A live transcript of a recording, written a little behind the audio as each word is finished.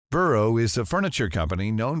Burrow is a furniture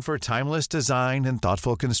company known for timeless design and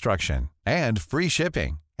thoughtful construction, and free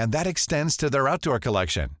shipping, and that extends to their outdoor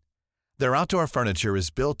collection. Their outdoor furniture is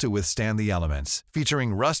built to withstand the elements,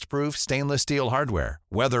 featuring rust-proof stainless steel hardware,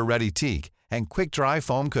 weather-ready teak, and quick-dry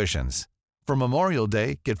foam cushions. For Memorial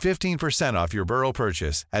Day, get 15% off your Burrow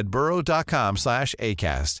purchase at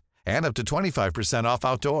burrow.com/ACAST and up to 25% off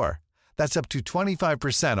outdoor. That's up to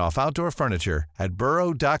 25% off outdoor furniture at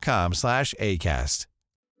burrow.com/ACAST.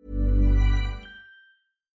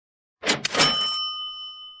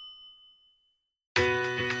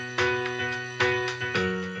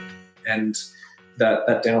 And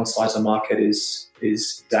that downsizer market is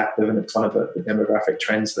active, and it's one of the demographic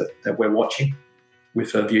trends that we're watching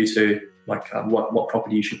with a view to what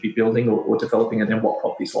property you should be building or developing, and then what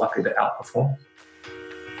property is likely to outperform.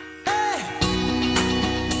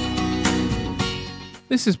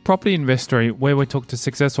 This is Property Investory, where we talk to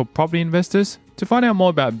successful property investors to find out more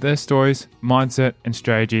about their stories, mindset, and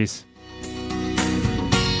strategies.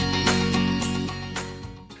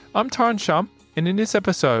 I'm Tyron Shum, and in this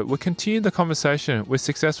episode, we'll continue the conversation with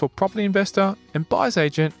successful property investor and buyer's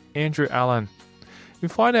agent Andrew Allen. We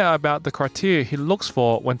find out about the criteria he looks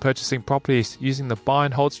for when purchasing properties using the buy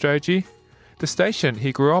and hold strategy, the station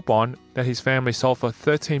he grew up on that his family sold for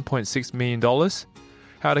 $13.6 million,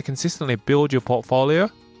 how to consistently build your portfolio,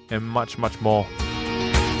 and much, much more.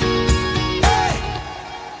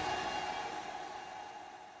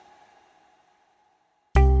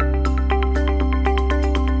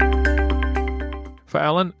 For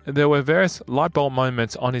Allen, there were various light bulb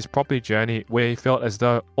moments on his property journey where he felt as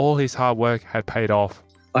though all his hard work had paid off.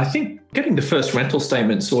 I think getting the first rental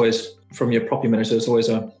statements always from your property manager is always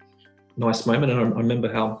a nice moment, and I remember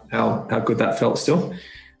how good that felt still,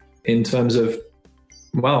 in terms of,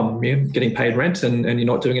 wow, you're getting paid rent and you're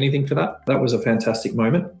not doing anything for that. That was a fantastic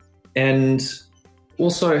moment. And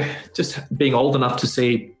also just being old enough to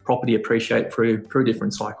see property appreciate through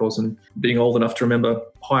different cycles, and being old enough to remember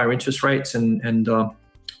higher interest rates and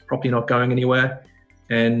property not going anywhere,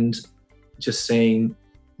 and just seeing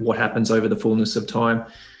what happens over the fullness of time.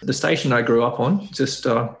 The station I grew up on, just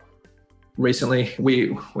recently,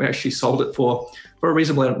 we actually sold it for a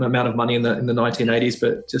reasonable amount of money in the 1980s,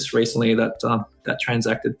 but just recently that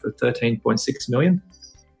transacted for $13.6 million,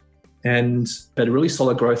 and had a really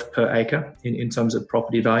solid growth per acre in terms of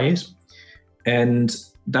property values. And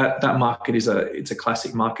that market it's a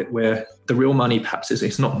classic market where the real money perhaps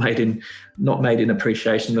is not made in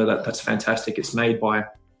appreciation, though that's fantastic. It's made by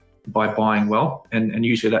buying well, and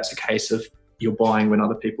usually that's a case of you're buying when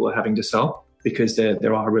other people are having to sell, because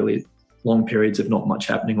there are really long periods of not much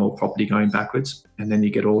happening or property going backwards, and then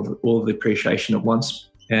you get all the appreciation at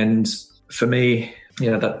once. And for me,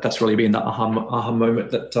 that's really been that aha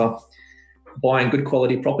moment, that buying good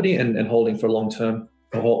quality property and holding for a long term,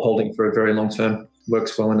 or holding for a very long term,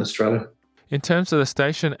 works well in Australia. In terms of the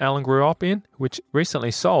station Allen grew up in, which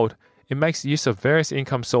recently sold, it makes use of various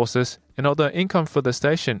income sources, and although income for the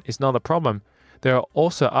station is not a problem, there are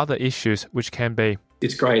also other issues which can be.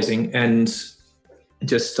 It's grazing and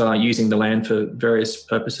just using the land for various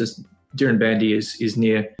purposes. Dirranbandi is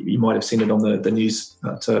near, you might have seen it on the news,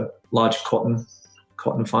 it's a large cotton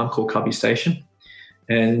farm called Cubby Station,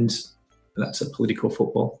 and that's a political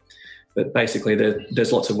football. But basically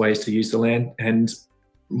there's lots of ways to use the land, and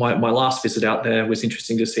my last visit out there was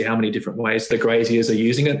interesting to see how many different ways the graziers are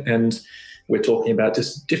using it. And we're talking about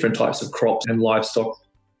just different types of crops and livestock,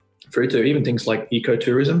 through to even things like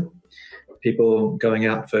ecotourism, people going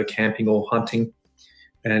out for camping or hunting.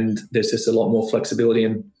 And there's just a lot more flexibility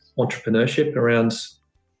and entrepreneurship around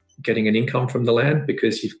getting an income from the land,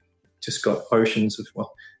 because you've just got oceans of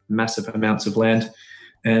massive amounts of land.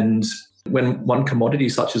 And when one commodity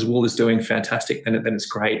such as wool is doing fantastic, then it's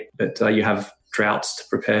great. But you have droughts to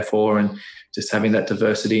prepare for, and just having that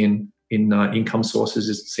diversity in income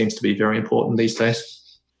sources seems to be very important these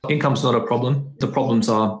days. Income's not a problem. The problems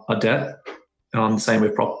are debt. Same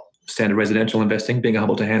with standard residential investing, being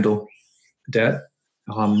able to handle debt.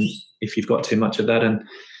 If you've got too much of that, and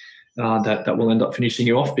that will end up finishing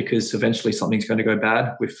you off, because eventually something's going to go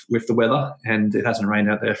bad with the weather, and it hasn't rained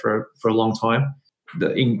out there for a long time.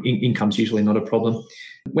 The income's usually not a problem.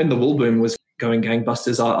 When the wool boom was going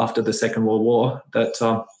gangbusters after the Second World War, that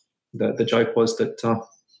the joke was that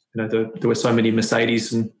there were so many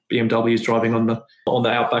Mercedes and BMWs driving on the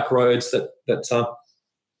outback roads that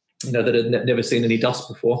had never seen any dust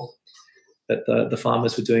before. That the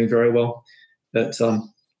farmers were doing very well. That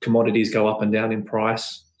commodities go up and down in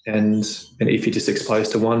price, and if you're just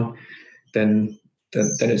exposed to one, then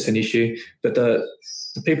it's an issue. But the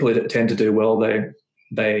people that tend to do well,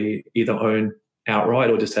 they either own outright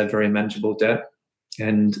or just have very manageable debt,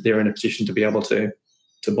 and they're in a position to be able to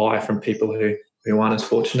buy from people who aren't as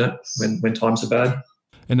fortunate when times are bad.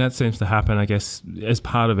 And that seems to happen, I guess, as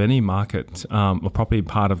part of any market, or probably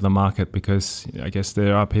part of the market, because I guess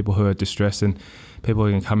there are people who are distressed, and people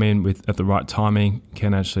who can come in with at the right timing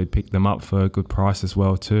can actually pick them up for a good price as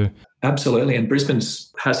well too. Absolutely. And Brisbane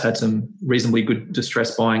has had some reasonably good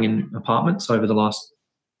distress buying in apartments over the last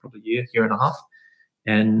probably year and a half.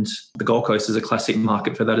 And the Gold Coast is a classic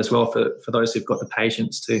market for that as well. For those who've got the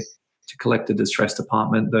patience to collect a distressed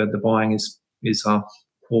apartment, the buying is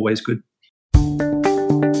always good.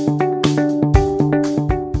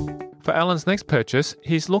 For Alan's next purchase,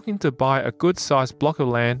 he's looking to buy a good-sized block of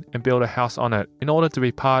land and build a house on it in order to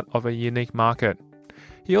be part of a unique market.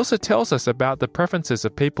 He also tells us about the preferences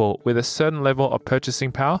of people with a certain level of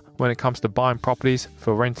purchasing power when it comes to buying properties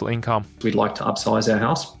for rental income. We'd like to upsize our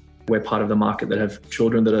house. We're part of the market that have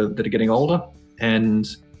children that are getting older, and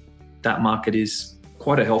that market is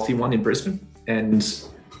quite a healthy one in Brisbane. And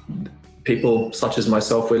people such as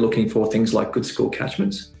myself, we're looking for things like good school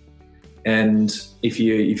catchments. And if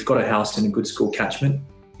you've got a house in a good school catchment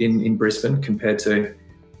in Brisbane compared to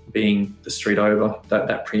being the street over,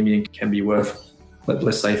 that premium can be worth,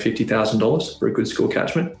 let's say, $50,000 for a good school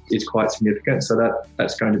catchment. It's quite significant. So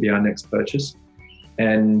that's going to be our next purchase.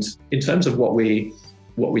 And in terms of what we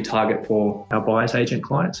target for our buyer's agent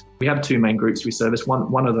clients, we have two main groups we service.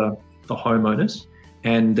 One are the homeowners,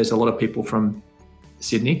 and there's a lot of people from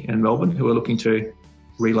Sydney and Melbourne who are looking to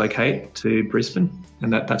relocate to Brisbane,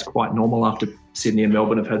 and that's quite normal after Sydney and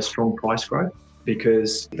Melbourne have had strong price growth,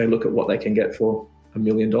 because they look at what they can get for $1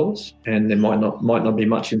 million, and there might not be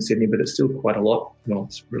much in Sydney, but it's still quite a lot. Well,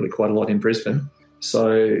 it's really quite a lot in Brisbane.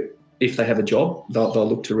 So if they have a job, they'll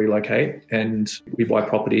look to relocate, and we buy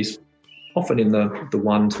properties often in the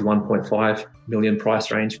 1 to 1.5 million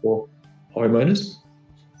price range for homeowners,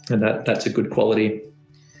 and that's a good quality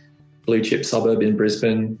blue chip suburb in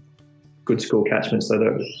Brisbane. Good school catchment, so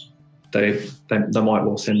that they might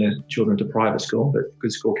well send their children to private school, but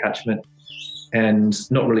good school catchment, and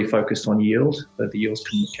not really focused on yield. The yields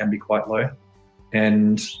can be quite low,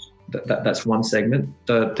 and that's one segment.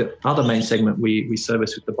 The other main segment we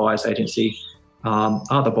service with the buyer's agency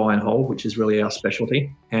are the buy and hold, which is really our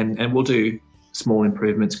specialty, and we'll do small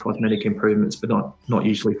improvements, cosmetic improvements, but not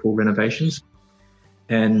usually full renovations.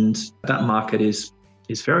 And that market is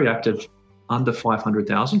very active under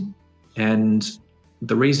 500,000. And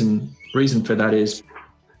the reason for that is,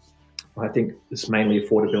 I think, it's mainly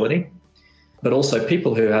affordability, but also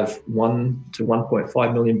people who have 1 to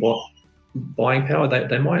 1.5 million buying power,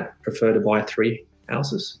 they might prefer to buy 2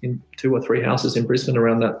 or 3 houses in Brisbane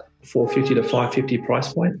around that 450 to 550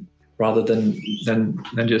 price point, rather than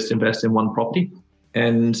just invest in one property.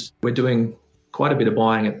 And we're doing quite a bit of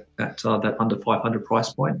buying at that under 500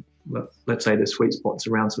 price point. Let's say the sweet spot's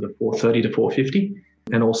around sort of 430 to 450.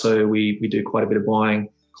 And also we do quite a bit of buying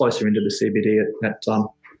closer into the CBD at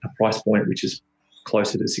a price point which is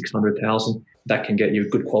closer to 600,000. That can get you a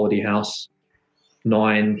good quality house,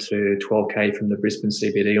 9 to 12K from the Brisbane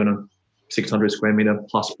CBD on a 600 square metre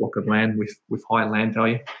plus block of land with high land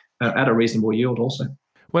value at a reasonable yield also.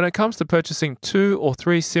 When it comes to purchasing 2 or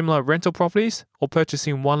 3 similar rental properties or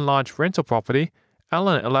purchasing one large rental property,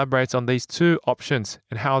 Alan elaborates on these two options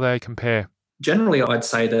and how they compare. Generally, I'd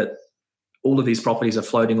say that all of these properties are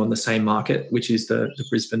floating on the same market, which is the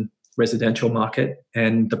Brisbane residential market.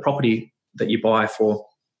 And the property that you buy for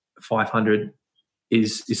 500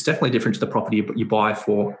 is definitely different to the property you buy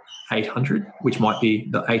for 800, which might be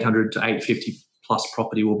the 800 to 850 plus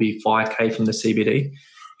property will be 5K from the CBD.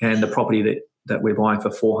 And the property that we're buying for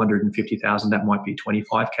 450,000, that might be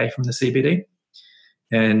 25K from the CBD.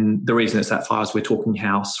 And the reason it's that far is we're talking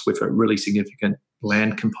house with a really significant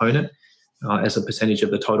land component as a percentage of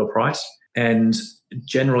the total price. And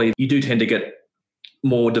generally, you do tend to get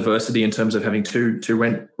more diversity in terms of having two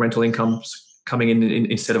rental incomes coming in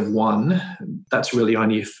instead of one. That's really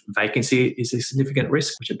only if vacancy is a significant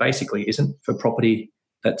risk, which it basically isn't for property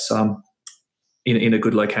that's in a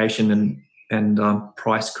good location and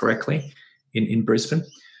priced correctly in Brisbane.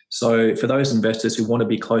 So for those investors who want to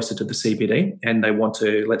be closer to the CBD and they want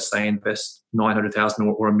to, let's say, invest 900,000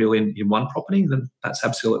 or $1 million in one property, then that's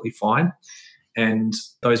absolutely fine. And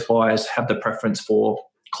those buyers have the preference for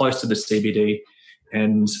close to the CBD,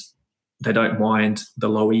 and they don't mind the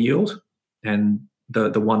lower yield and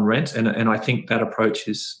the one rent. And I think that approach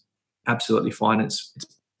is absolutely fine. It's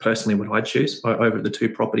personally what I'd choose over the two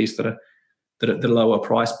properties that are the lower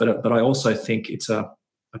price. But I also think it's a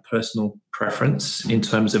personal preference in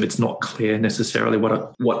terms of it's not clear necessarily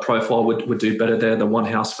what profile would do better there, the one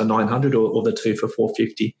house for 900 or the two for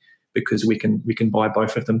 450, because we can buy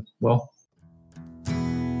both of them well.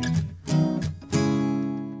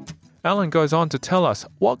 Alan goes on to tell us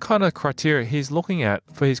what kind of criteria he's looking at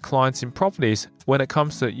for his clients in properties when it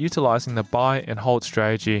comes to utilising the buy and hold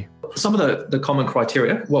strategy. Some of the common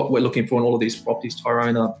criteria, what we're looking for in all of these properties,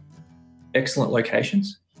 Tyrone, are excellent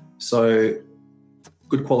locations. So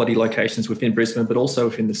good quality locations within Brisbane, but also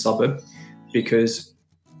within the suburb, because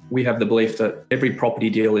we have the belief that every property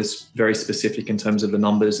deal is very specific in terms of the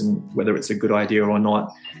numbers and whether it's a good idea or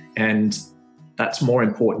not. And that's more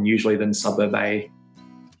important usually than suburb A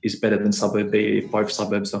is better than suburb B if both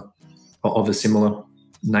suburbs are of a similar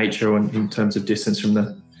nature in terms of distance from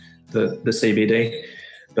the CBD.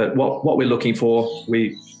 But what we're looking for,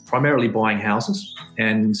 we primarily buying houses,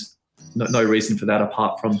 and no reason for that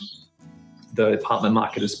apart from the apartment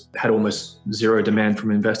market has had almost zero demand from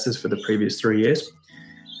investors for the previous 3 years.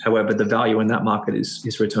 However, the value in that market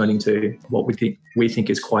is returning to what we think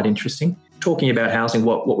is quite interesting. Talking about housing,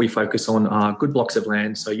 what we focus on are good blocks of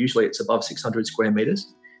land. So usually it's above 600 square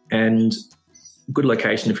metres and good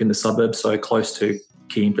location within the suburbs, so close to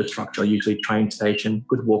key infrastructure, usually train station,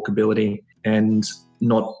 good walkability, and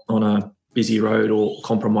not on a busy road or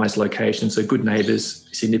compromised location. So good neighbours,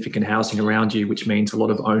 significant housing around you, which means a lot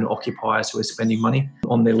of owner-occupiers who are spending money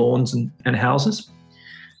on their lawns and houses.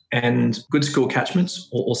 And good school catchments,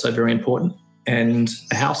 also very important. And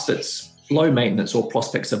a house that's low maintenance or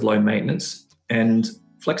prospects of low maintenance and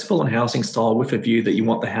flexible on housing style with a view that you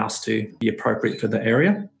want the house to be appropriate for the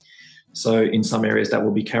area. So in some areas that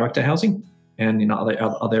will be character housing, and in other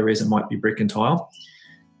areas it might be brick and tile.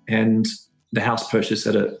 And the house purchased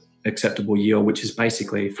at an acceptable yield, which is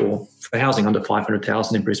basically for housing under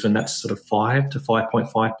 500,000 in Brisbane, that's sort of 5 to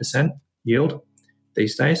 5.5% yield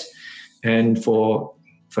these days. And for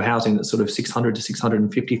housing that's sort of 600 to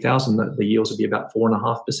 650,000, the yields would be about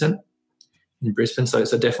 4.5% in Brisbane. So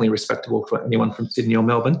it's definitely respectable for anyone from Sydney or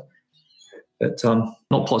Melbourne. But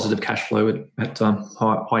not positive cash flow at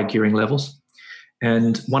high gearing levels.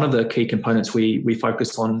 And one of the key components we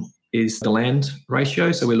focus on is the land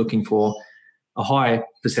ratio. So we're looking for a high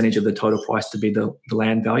percentage of the total price to be the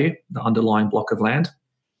land value, the underlying block of land.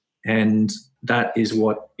 And that is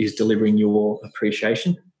what is delivering your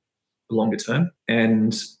appreciation longer term.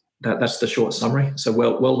 And that's the short summary. So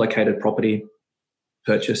well located property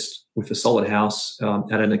purchased with a solid house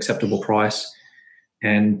at an acceptable price.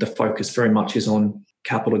 And the focus very much is on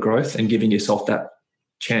capital growth and giving yourself that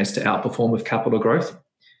chance to outperform with capital growth.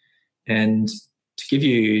 And to give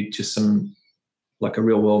you just some, like a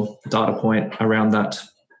real world data point around that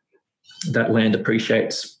land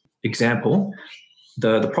appreciates example,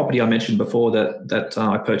 the property I mentioned before that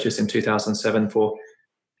I purchased in 2007 for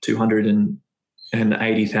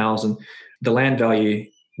 280,000, the land value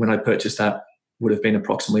when I purchased that would have been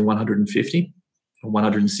approximately 150 or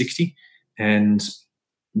 160, and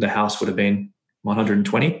the house would have been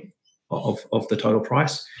 120 of the total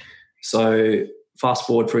price. So fast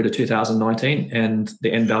forward through to 2019 and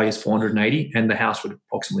the end value is 480 and the house would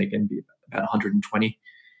approximately again be about 120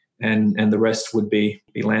 and the rest would be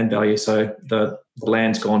land value. So the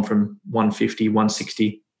land's gone from 150,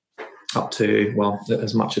 160 up to, well,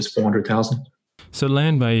 as much as 400,000. So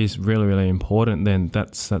land value is really, really important then.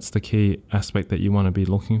 That's the key aspect that you want to be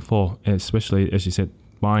looking for, especially, as you said,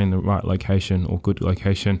 buying the right location or good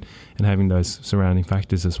location and having those surrounding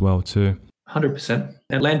factors as well too. 100%.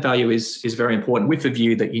 And land value is very important with the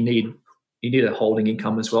view that you need a holding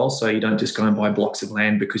income as well. So you don't just go and buy blocks of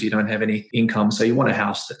land because you don't have any income. So you want a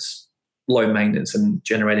house that's low maintenance and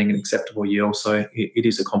generating an acceptable yield. So it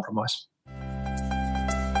is a compromise.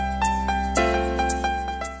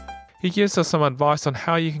 He gives us some advice on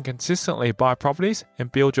how you can consistently buy properties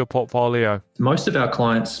and build your portfolio. Most of our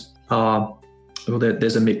clients are, well,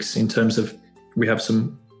 there's a mix in terms of, we have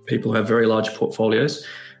some people who have very large portfolios,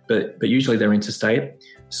 but usually they're interstate.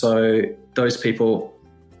 So those people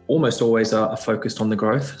almost always are focused on the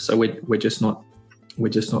growth. So we're just not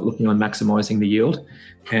looking on maximizing the yield.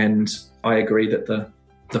 And I agree that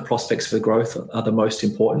the prospects for growth are the most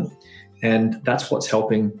important. And that's what's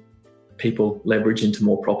helping people leverage into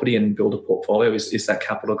more property and build a portfolio is that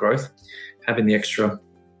capital growth. Having the extra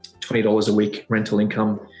 $20 a week rental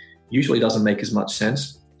income usually doesn't make as much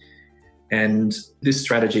sense. And this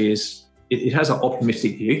strategy it has an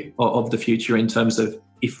optimistic view of the future in terms of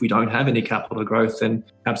if we don't have any capital growth, then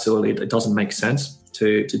absolutely it doesn't make sense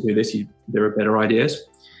to do this. There are better ideas.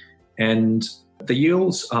 And the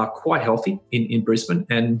yields are quite healthy in Brisbane,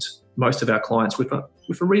 and most of our clients with a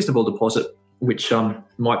reasonable deposit, which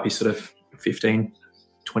might be sort of 15,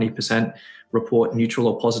 20%, report neutral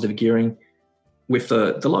or positive gearing with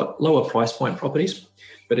the lower price point properties.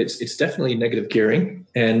 But it's definitely negative gearing,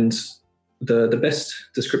 and The best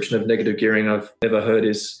description of negative gearing I've ever heard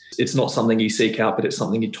is it's not something you seek out, but it's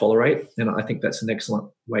something you tolerate. And I think that's an excellent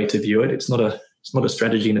way to view it. It's not a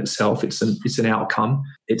strategy in itself. It's an outcome.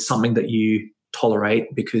 It's something that you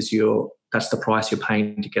tolerate because that's the price you're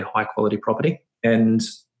paying to get high quality property. And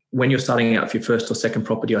when you're starting out for your first or second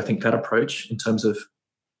property, I think that approach in terms of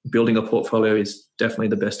building a portfolio is definitely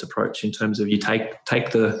the best approach in terms of you take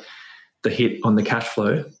the hit on the cash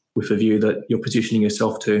flow with a view that you're positioning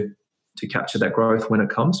yourself to capture that growth when it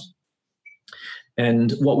comes.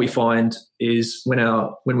 And what we find is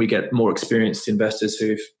when we get more experienced investors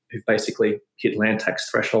who've basically hit land tax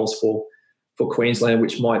thresholds for Queensland,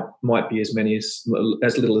 which might be as many as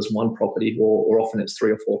little as one property, or often it's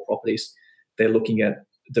 3 or 4 properties, they're looking at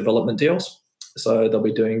development deals. So they'll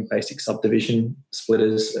be doing basic subdivision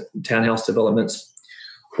splitters, townhouse developments,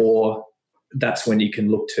 or that's when you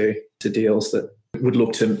can look to deals that would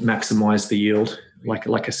look to maximise the yield,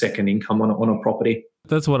 like a second income on a property.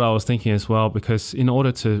 That's what I was thinking as well, because in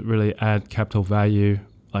order to really add capital value,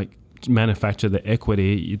 like manufacture the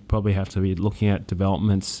equity, you'd probably have to be looking at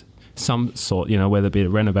developments some sort, whether it be a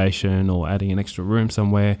renovation or adding an extra room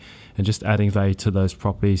somewhere, and just adding value to those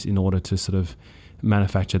properties in order to sort of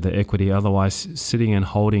manufacture the equity. Otherwise, sitting and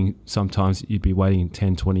holding, sometimes you'd be waiting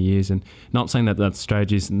 10, 20 years. And not saying that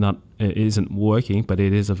strategy isn't working, but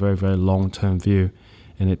it is a very, very long-term view.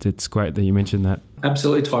 And it's great that you mentioned that.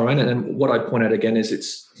 Absolutely, Tyrone. And what I point out again is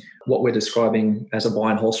it's what we're describing as a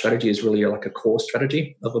buy and hold strategy is really like a core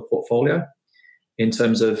strategy of a portfolio. In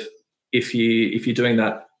terms of if you're doing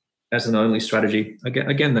that as an only strategy,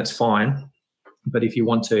 again that's fine. But if you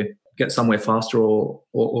want to get somewhere faster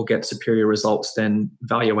or get superior results, then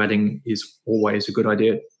value adding is always a good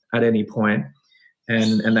idea at any point,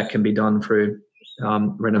 and that can be done through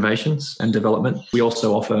renovations and development. We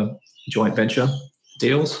also offer joint venture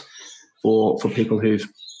deals for people who've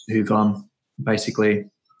basically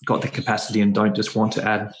got the capacity and don't just want to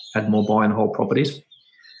add more buy and hold properties.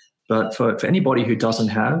 But for anybody who doesn't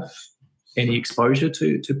have any exposure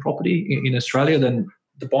to property in Australia, then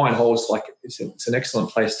the buy and hold is it's an excellent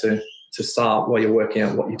place to start while you're working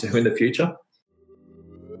out what you do in the future.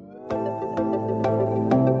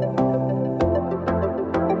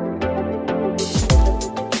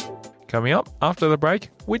 Coming up after the break,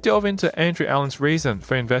 we delve into Andrew Allen's reason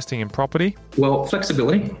for investing in property. Well,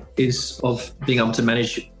 flexibility is of being able to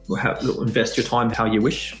invest your time how you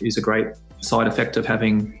wish is a great side effect of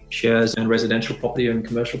having shares in residential property and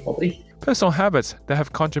commercial property. Personal habits that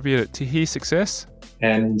have contributed to his success.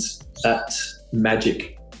 And that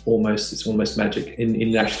magic, it's almost magic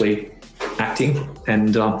in actually acting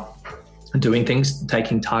and doing things,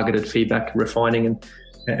 taking targeted feedback, refining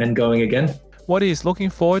and going again. What he is looking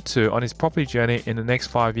forward to on his property journey in the next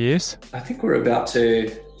 5 years. I think we're about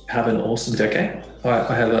to have an awesome decade.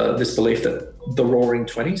 I have this belief that the roaring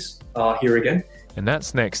 20s are here again. And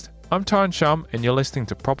that's next. I'm Tyrone Shum, and you're listening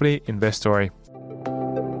to Property Investory.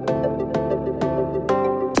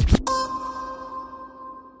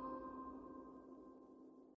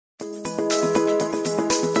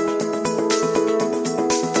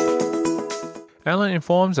 Allen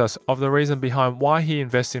informs us of the reason behind why he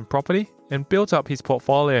invests in property and built up his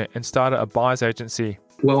portfolio and started a buyer's agency.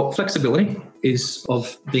 Well, flexibility is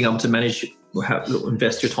of being able to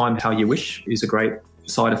invest your time how you wish is a great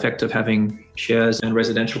side effect of having shares in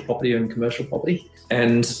residential property and commercial property.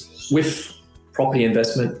 And with property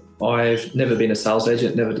investment, I've never been a sales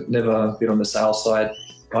agent, never been on the sales side.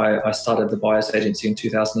 I started the buyer's agency in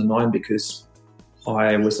 2009 because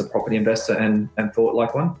I was a property investor and thought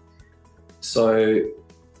like one. So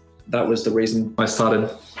that was the reason I started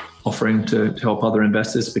offering to help other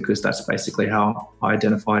investors, because that's basically how I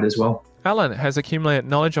identified as well. Allen has accumulated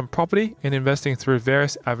knowledge on property and investing through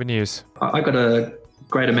various avenues. I got a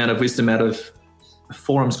great amount of wisdom out of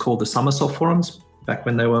forums called the Somersault forums back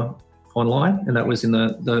when they were online, and that was in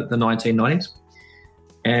the 1990s.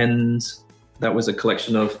 And that was a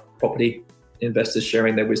collection of property investors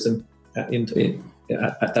sharing their wisdom at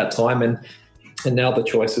that time, and now the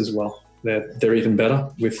choice as well. They're even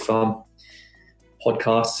better with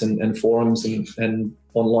podcasts and forums and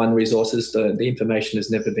online resources. The information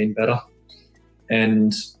has never been better,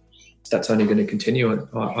 and that's only going to continue,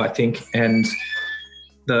 I think. And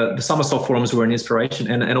the Somersault forums were an inspiration,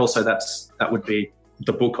 and also that would be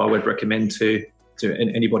the book I would recommend to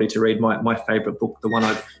anybody to read. My favorite book, the one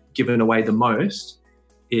I've given away the most,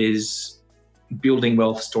 is Building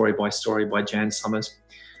Wealth Story by Story by Jan Summers.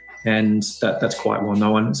 And that's quite well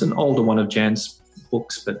known. It's an older one of Jan's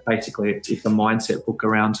books, but basically it's a mindset book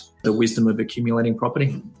around the wisdom of accumulating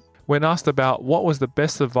property. When asked about what was the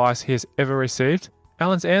best advice he has ever received,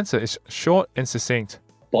 Allen's answer is short and succinct.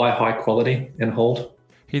 buy high quality and hold.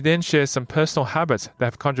 He then shares some personal habits that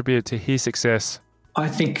have contributed to his success. I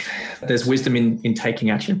think there's wisdom in taking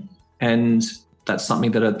action, and that's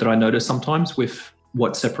something that I notice sometimes with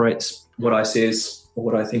what separates what I see as, or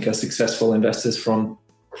what I think are successful investors from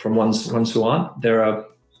ones who aren't. There are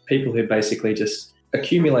people who basically just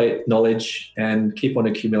accumulate knowledge and keep on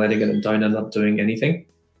accumulating it and don't end up doing anything.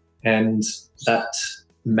 And that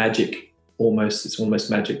magic, it's almost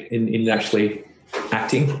magic in actually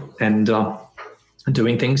acting and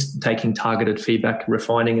doing things, taking targeted feedback,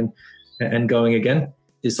 refining and going again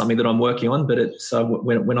is something that I'm working on. But it's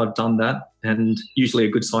when I've done that, and usually a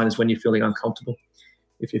good sign is when you're feeling uncomfortable.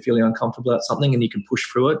 If you're feeling uncomfortable about something and you can push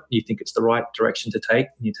through it, you think it's the right direction to take,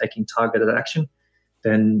 and you're taking targeted action,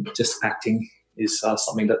 then just acting is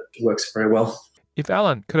something that works very well. If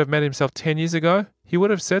Alan could have met himself 10 years ago, he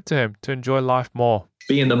would have said to him to enjoy life more.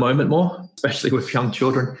 Be in the moment more, especially with young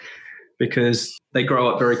children, because they grow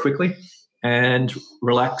up very quickly, and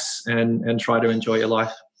relax and try to enjoy your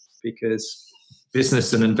life, because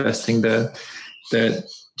business and investing, they're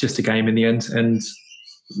just a game in the end, and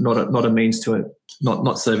not a means to it,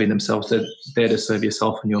 not serving themselves. They're there to serve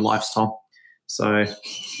yourself and your lifestyle. So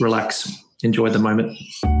relax, enjoy the moment.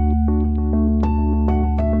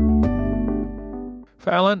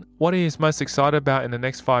 For Alan, what he is most excited about in the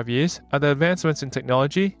next 5 years are the advancements in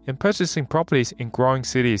technology and purchasing properties in growing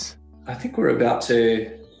cities. I think we're about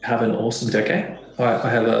to have an awesome decade. I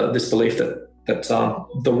have this belief that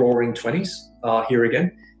the roaring 20s are here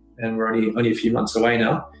again, and we're only a few months away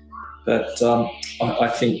now. But I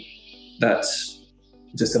think that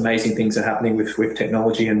just amazing things are happening with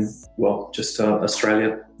technology, and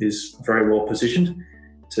Australia is very well positioned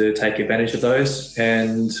to take advantage of those.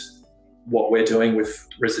 And what we're doing with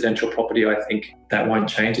residential property, I think that won't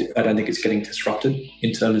change. I don't think it's getting disrupted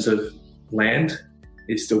in terms of land.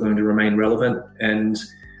 It's still going to remain relevant. And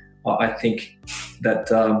I think that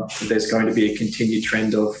there's going to be a continued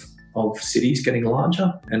trend of cities getting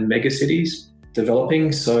larger and mega cities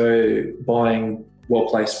developing. So buying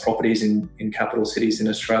well-placed properties in capital cities in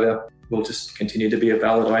Australia will just continue to be a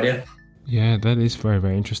valid idea. Yeah, that is very,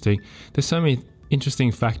 very interesting. There's so many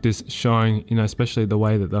interesting factors showing, especially the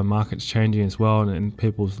way that the market's changing as well, and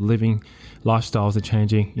people's living lifestyles are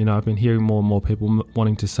changing. I've been hearing more and more people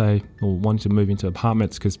wanting to move into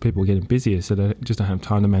apartments because people are getting busier, so they just don't have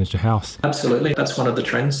time to manage the house. Absolutely. That's one of the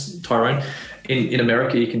trends, Tyrone. In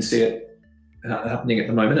America, you can see it happening at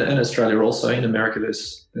the moment, and Australia also. In America,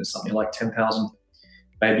 there's something like 10,000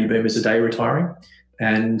 baby boomers a day retiring,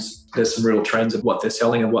 and there's some real trends of what they're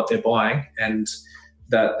selling and what they're buying, and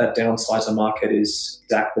that downsizer market is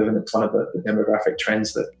active, and it's one of the demographic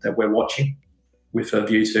trends that we're watching with a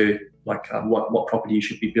view to what property you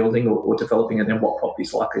should be building or developing, and then what property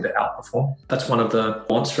is likely to outperform. That's one of the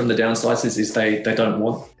wants from the downsizers, is they don't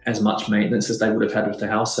want as much maintenance as they would have had with the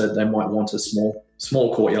house. So they might want a small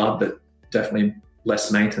courtyard, but definitely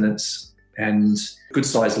less maintenance, and good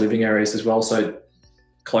sized living areas as well. So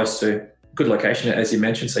close to good location, as you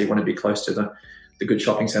mentioned. So you want to be close to the good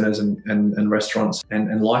shopping centres and restaurants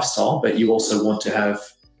and lifestyle, but you also want to have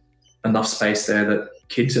enough space there that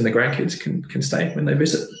kids and the grandkids can stay when they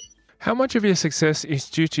visit. How much of your success is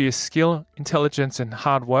due to your skill, intelligence and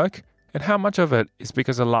hard work, and how much of it is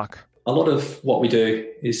because of luck? A lot of what we do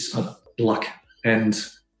is luck, and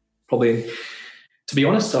probably, to be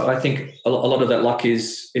honest, I think a lot of that luck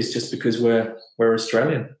is just because we're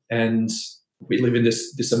Australian and we live in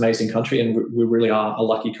this amazing country, and we really are a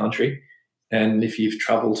lucky country. And if you've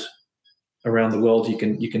travelled around the world, you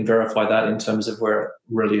can verify that in terms of we're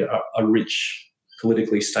really a rich,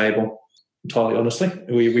 politically stable. Entirely honestly,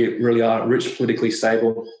 we really are a rich, politically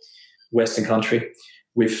stable Western country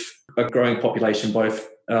with a growing population, both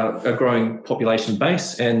a growing population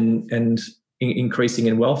base and increasing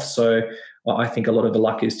in wealth. So I think a lot of the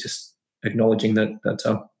luck is just acknowledging that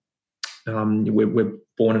we're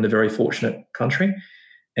born in a very fortunate country,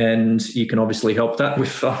 and you can obviously help that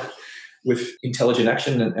with intelligent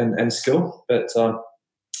action and skill. But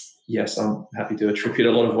yes, I'm happy to attribute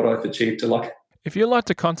a lot of what I've achieved to luck. If you'd like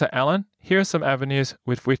to contact Alan, here are some avenues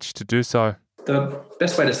with which to do so. The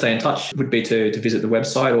best way to stay in touch would be to visit the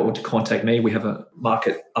website or to contact me. We have a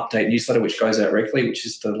market update newsletter which goes out regularly, which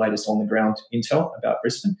is the latest on the ground intel about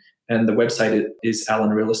Brisbane. And the website is Allen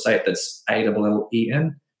Real Estate. That's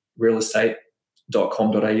ALLEN,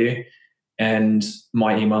 realestate.com.au. And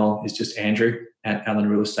my email is just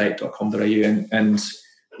andrew@allenrealestate.com.au. And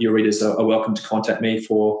your readers are welcome to contact me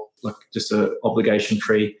for just an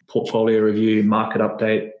obligation-free portfolio review, market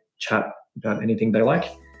update, chat about anything they like.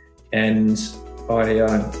 And I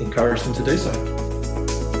encourage them to do so.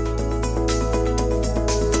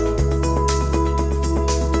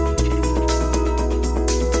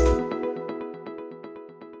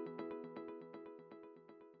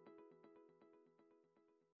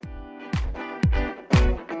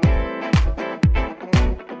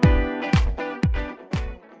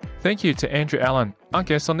 Thank you to Andrew Allen, our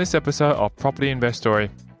guest on this episode of Property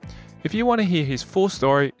Investory. If you want to hear his full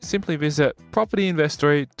story, simply visit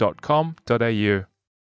propertyinvestory.com.au.